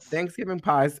gonna sell is. Thanksgiving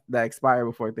pies that expire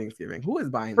before Thanksgiving? Who is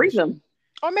buying freeze this shit? them.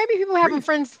 Or maybe people having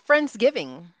Freeze.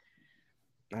 Friendsgiving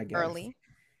I guess. early.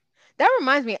 That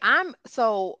reminds me,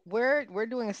 we're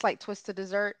doing a slight twist to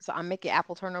dessert. So I'm making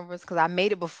apple turnovers because I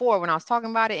made it before when I was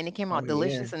talking about it and it came Oh out yeah.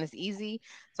 delicious and it's easy.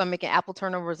 So I'm making apple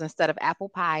turnovers instead of apple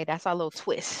pie. That's our little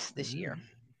twist this year.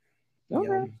 Okay.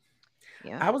 Yum.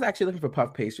 Yeah. I was actually looking for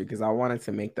puff pastry because I wanted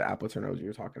to make the apple turnovers you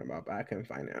were talking about, but I couldn't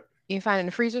find it. You can find it in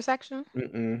the freezer section?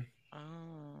 Mm-mm. Oh.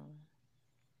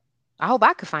 I hope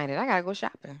I could find it. I gotta go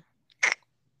shopping.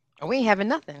 We ain't having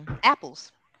nothing.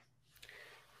 Apples.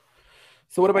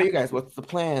 So what about you guys? What's the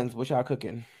plans? What y'all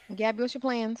cooking? Gabby, what's your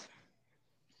plans?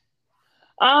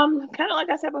 Kind of like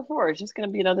I said before, it's just gonna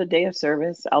be another day of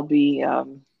service. I'll be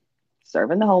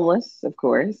serving the homeless, of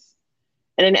course.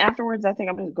 And then afterwards, I think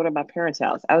I'm gonna go to my parents'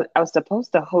 house. I was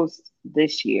supposed to host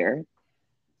this year,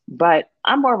 but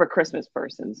I'm more of a Christmas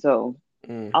person, so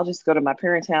Mm. I'll just go to my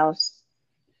parents' house.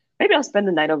 Maybe I'll spend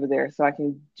the night over there so I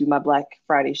can do my Black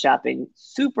Friday shopping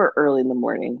super early in the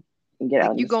morning and get out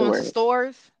Like in you the go into stores.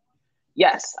 stores?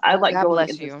 Yes, I like God going bless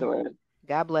into you. stores.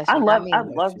 God bless I you. love, I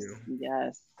Bless love, you.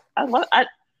 yes, I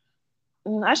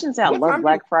shouldn't say I What love time?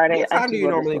 Black Friday. What I time do do you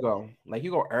love the normally store. go? Like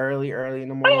you go early in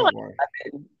the I morning, like or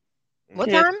 11. What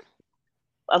Yeah, time?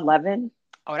 11.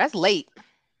 Oh, that's late.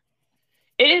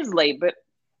 It is late, but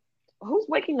who's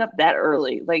waking up that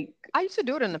early? Like, I used to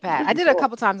do it in the past. this I is did it a so,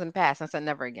 couple times in the past. I said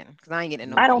never again because I ain't getting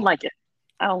no I don't tea. like it.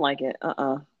 I don't like it.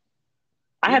 I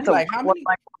you had be to like, how one many?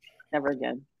 Black Friday, never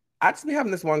again. I just be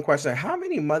having this one question: how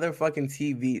many motherfucking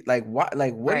TV? Like what?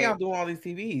 Like what do y'all Right. do on all these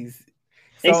TVs?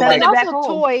 They So sending It's like, it back also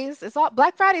home. toys. It's all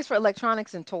Black Friday's for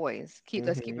electronics and toys.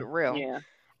 Let's keep it mhm, real. Yeah.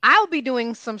 I'll be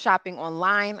doing some shopping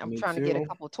online. I'm me trying to get a too.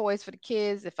 couple toys for the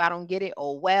kids. If I don't get it,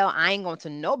 oh well, I ain't going to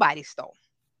nobody's store.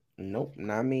 Nope,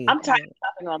 not me. I'm tired of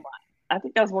shopping online. I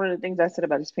think that's one of the things I said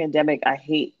about this pandemic. I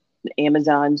hate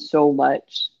Amazon so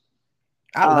much.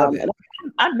 I love And it.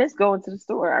 I miss going to the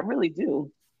store. I really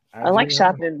do. I I do like know.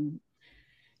 shopping.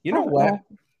 You I know don't what? know.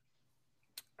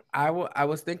 I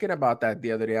was thinking about that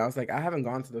the other day. I was like, I haven't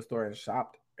gone to the store and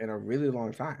shopped in a really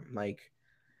long time. Like,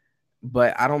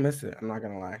 but I don't miss it. I'm not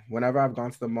gonna lie. Whenever I've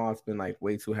gone to the mall, it's been like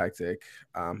way too hectic.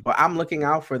 But I'm looking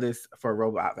out for a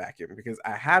robot vacuum because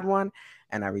I had one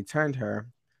and I returned her.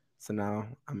 So now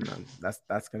I'm gonna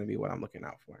that's gonna be what I'm looking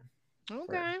out for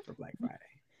Okay. for Black Friday.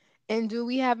 And do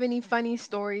we have any funny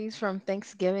stories from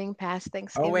Thanksgiving, past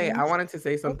Oh wait, I Thanksgivings? wanted to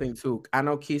say Oh, something too. I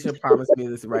know Keisha promised me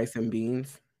this rice and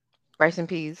beans, rice and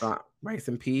peas. rice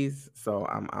and peas. So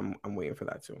I'm waiting for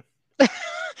that too.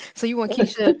 So you want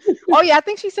Keisha? Oh yeah, I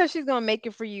think she said she's gonna make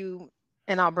it for you,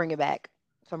 and I'll bring it back.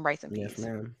 Some rice and Yes, peas.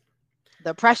 ma'am.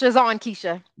 The pressure's on,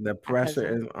 Keisha. The Our pressure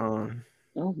cousin. is on.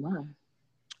 Oh my.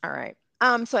 All right.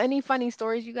 So any funny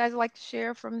stories you guys would like to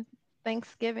share from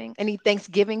Thanksgiving? Any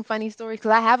Thanksgiving funny stories?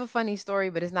 Because I have a funny story,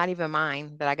 but it's not even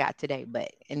mine that I got today.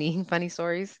 But any funny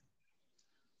stories?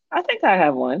 I think I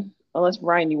have one. Unless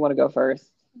Ryan, you want to go first.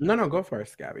 No, go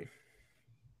first, Gabby.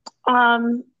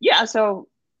 Yeah, so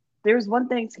there's one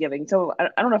Thanksgiving. So I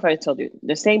don't know if I told you,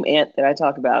 the same aunt that I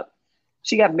talk about,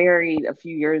 she got married a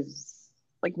few years,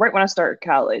 like right when I started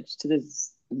college, to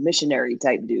this missionary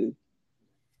type dude.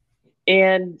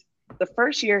 And the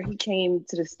first year he came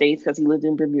to the States because he lived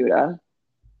in Bermuda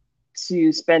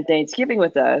to spend Thanksgiving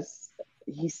with us,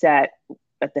 he sat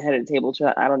at the head of the table.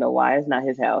 I don't know why. It's not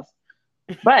his house,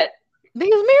 but He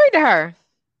was married to her.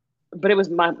 it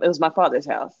was my father's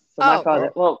house. So my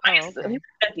father, I guess okay. he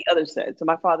sat at the other side. So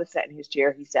my father sat in his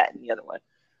chair. He sat in the other one.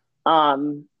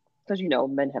 Because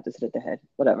men have to sit at the head,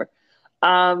 whatever.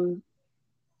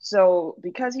 So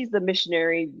because he's the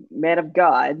missionary man of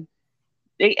God,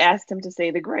 they asked him to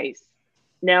say the grace.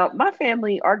 Now, my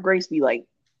family, our grace be like,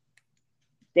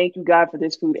 thank you, God, for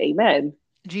this food. Amen.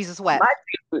 Jesus wept. My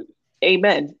dude,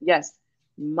 amen. Yes.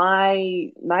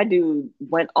 My dude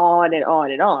went on and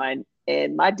on and on.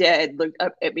 And my dad looked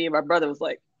up at me and my brother was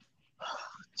like, oh,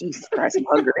 Jesus Christ, I'm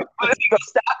hungry. When is he gonna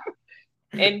stop?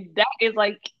 And that is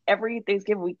like every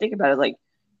Thanksgiving we think about it, like,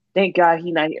 thank God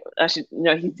he's not here.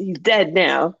 He's dead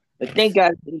now. But thank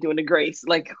God he's doing the grace.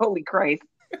 Like, holy Christ.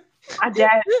 My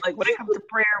dad, like, when it comes to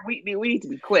prayer, we need to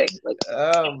be quick. Like,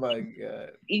 oh my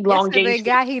God. Elongation. Thank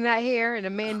God he's not here and the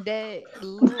man dead.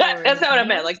 Lord. That's not what I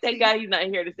meant. Like, thank God he's not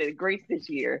here to say the grace this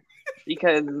year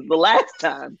because the last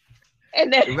time.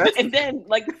 And then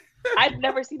like, I've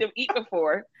never seen him eat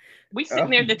before. We sitting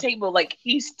there at the table, like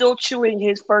he's still chewing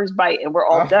his first bite, and we're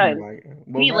all done.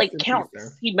 Well, he like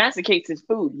counts. He masticates his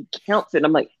food. He counts it.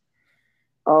 I'm like,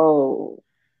 oh.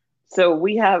 So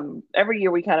we have every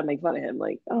year we kind of make fun of him.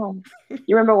 Like, oh,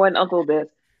 you remember when Uncle this?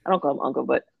 I don't call him Uncle,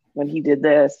 but when he did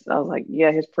this, I was like,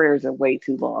 yeah, his prayers are way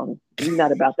too long. He's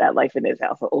not about that life in his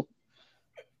household.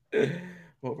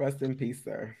 Well, rest in peace,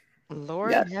 sir.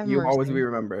 Lord, yes. You will always be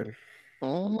remembered.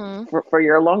 Mm-hmm. For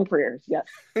your long prayers, yes.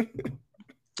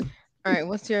 All right,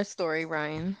 what's your story,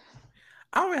 Ryan?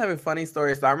 I don't really have a funny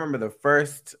story. So I remember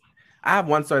I have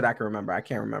one story that I can remember. I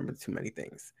can't remember too many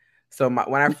things. So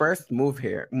when I first moved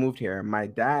here, my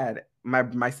dad,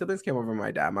 my siblings came over with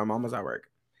my dad. My mom was at work.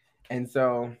 And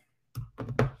so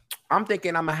I'm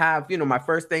thinking I'm going to have, my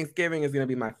first Thanksgiving is going to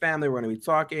be my family. We're going to be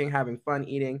talking, having fun,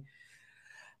 eating.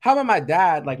 How about my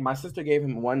dad? Like, my sister gave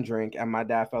him one drink and my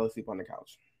dad fell asleep on the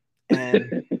couch.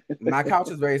 And my couch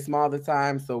is very small at the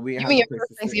time, so we You mean your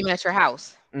first Thanksgiving at your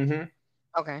house? Mm-hmm.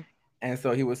 Okay. And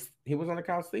so he was on the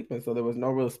couch sleeping, so there was no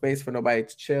real space for nobody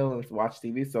to chill and watch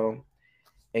TV. So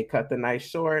it cut the night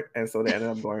short, and so they ended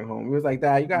up going home. He was like,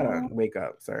 "Dad, you gotta wake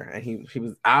up, sir." And he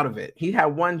was out of it. He had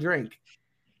one drink.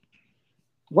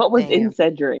 What was in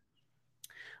said drink?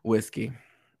 Whiskey.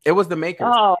 It was the makers.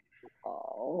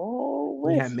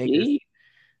 Whiskey. He had makers.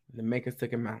 The makers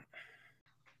took him out.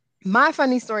 My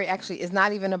funny story actually is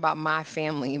not even about my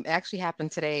family. It actually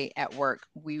happened today at work.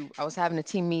 I was having a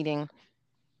team meeting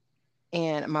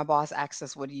and my boss asked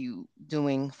us, what are you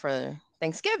doing for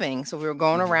Thanksgiving? So we were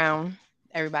going around,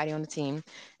 everybody on the team,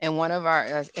 and one of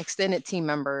our extended team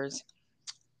members,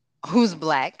 who's a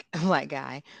black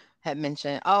guy, had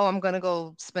mentioned, oh, I'm going to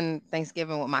go spend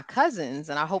Thanksgiving with my cousins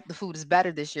and I hope the food is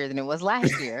better this year than it was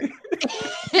last year.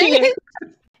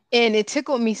 And it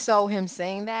tickled me so, him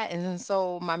saying that. And then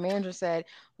so my manager said,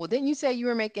 well, didn't you say you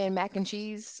were making mac and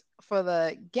cheese for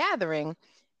the gathering?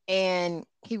 And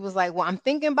he was like, well, I'm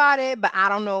thinking about it, but I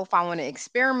don't know if I want to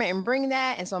experiment and bring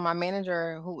that. And so my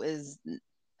manager, who is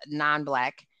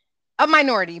non-black, a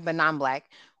minority, but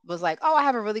non-black, was like, oh, I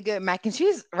have a really good mac and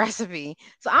cheese recipe.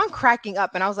 So I'm cracking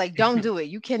up and I was like, don't do it.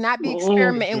 You cannot be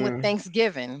experimenting with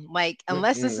Thanksgiving. Like,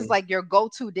 unless this is like your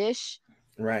go-to dish,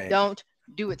 right? Don't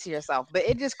do it to yourself. But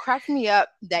it just cracked me up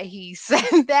that he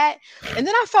said that. And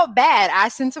then I felt bad. I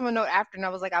sent him a note after and I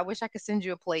was like, I wish I could send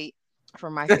you a plate for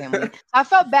my family. So I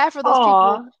felt bad for those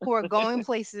people who are going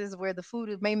places where the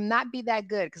food may not be that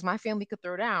good because my family could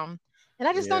throw down. And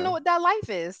I just don't know what that life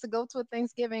is, to go to a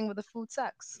Thanksgiving where the food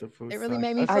sucks. It really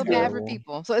made me feel bad for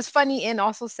people. So it's funny and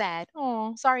also sad.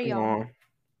 Oh, sorry, y'all. All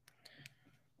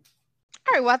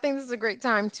right. Well, I think this is a great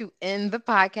time to end the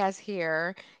podcast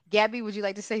here. Gabby, would you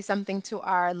like to say something to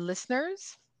our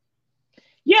listeners?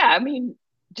 Yeah, I mean,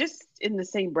 just in the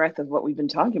same breath of what we've been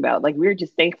talking about, like, we're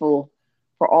just thankful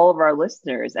for all of our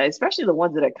listeners, especially the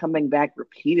ones that are coming back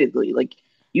repeatedly. Like,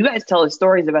 you guys tell us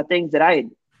stories about things that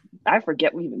I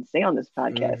forget we even say on this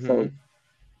podcast. So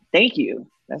thank you.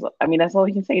 That's all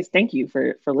we can say is thank you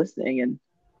for listening, and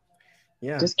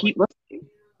just keep listening.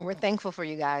 We're thankful for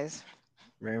you guys.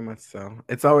 Very much so.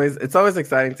 It's always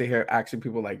exciting to hear actually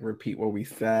people like repeat what we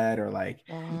said, or like,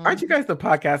 aren't you guys the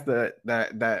podcast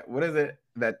that what is it,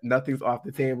 that nothing's off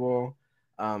the table?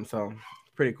 So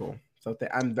pretty cool. So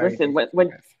I'm very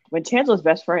when Chandler's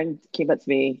best friend came up to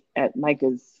me at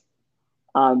Micah's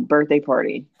birthday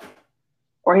party,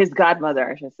 or his godmother,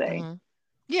 I should say.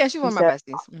 Yeah, she's one of my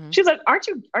besties. She's like, aren't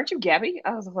you Gabby?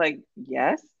 I was like,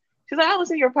 yes. She's like, I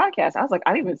listen to your podcast. I was like,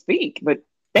 I didn't even speak, but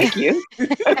thank you.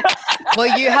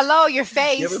 Well, your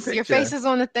face is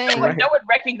on the thing. No one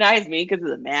recognized me because of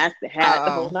the mask, the hat,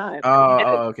 the whole nine.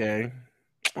 Oh, okay.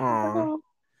 Aww.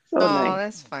 So Oh, nice.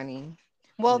 that's funny.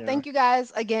 Well, Yeah. thank you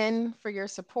guys again for your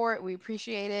support. We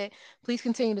appreciate it. Please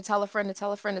continue to tell a friend to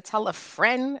tell a friend to tell a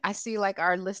friend. I see like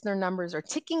our listener numbers are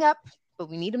ticking up, but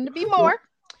we need them to be more.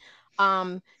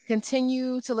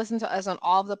 Continue to listen to us on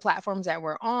all of the platforms that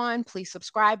we're on. Please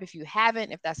subscribe if you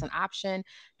haven't, if that's an option.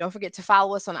 Don't forget to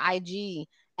follow us on IG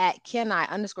at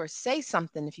 @CanI_say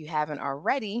something if you haven't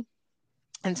already.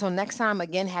 Until next time,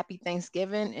 again, happy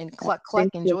Thanksgiving and cluck cluck.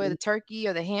 Enjoy the turkey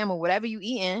or the ham or whatever you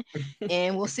eating,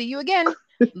 and we'll see you again.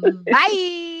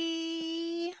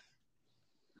 Bye.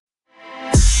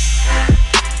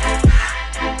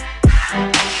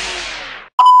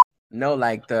 No,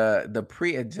 like the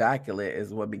pre-ejaculate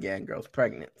is what began girls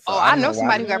pregnant. So Oh, I don't know why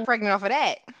somebody we- who got pregnant off of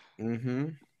that. Mm-hmm.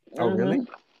 Oh, really?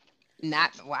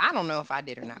 Not well, I don't know if I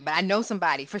did or not, but I know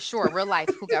somebody for sure, real life,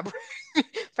 who got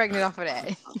pregnant off of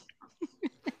that.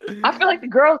 I feel like the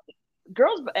girls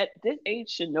at this age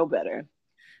should know better.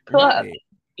 Plus,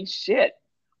 Right. shit.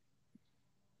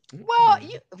 Well,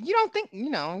 you don't think,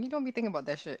 you don't be thinking about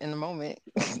that shit in the moment.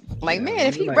 Like, Yeah, man,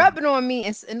 if you he like- rubbing on me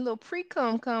and a little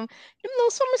pre-cum come, them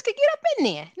little swimmers could get up in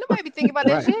there. Nobody be thinking about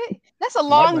that Right. shit. That's a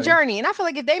long Nobody. journey. And I feel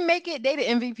like if they make it, they the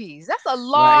MVPs. That's a Right,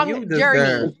 long you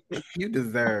journey. deserve. You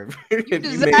deserve. You If you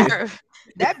made it- deserve.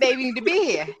 That baby need to be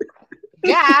here.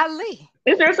 Golly.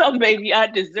 Is there something, baby, I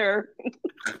deserve?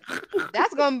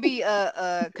 That's gonna be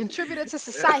a contributor to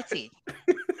society.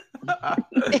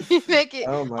 Make it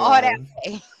Oh my all that God.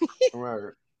 way.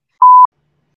 Right.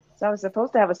 So I was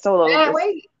supposed to have a solo Yeah, this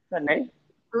wait. Sunday.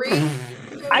 3.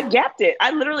 I gapped it.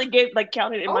 I literally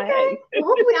counted in my head. Okay.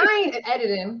 Well, hopefully I ain't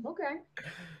editing. Okay.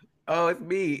 Oh, it's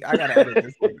me. I gotta edit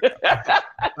this one.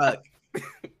 Fuck.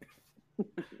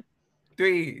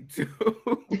 3, 2,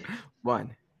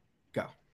 1.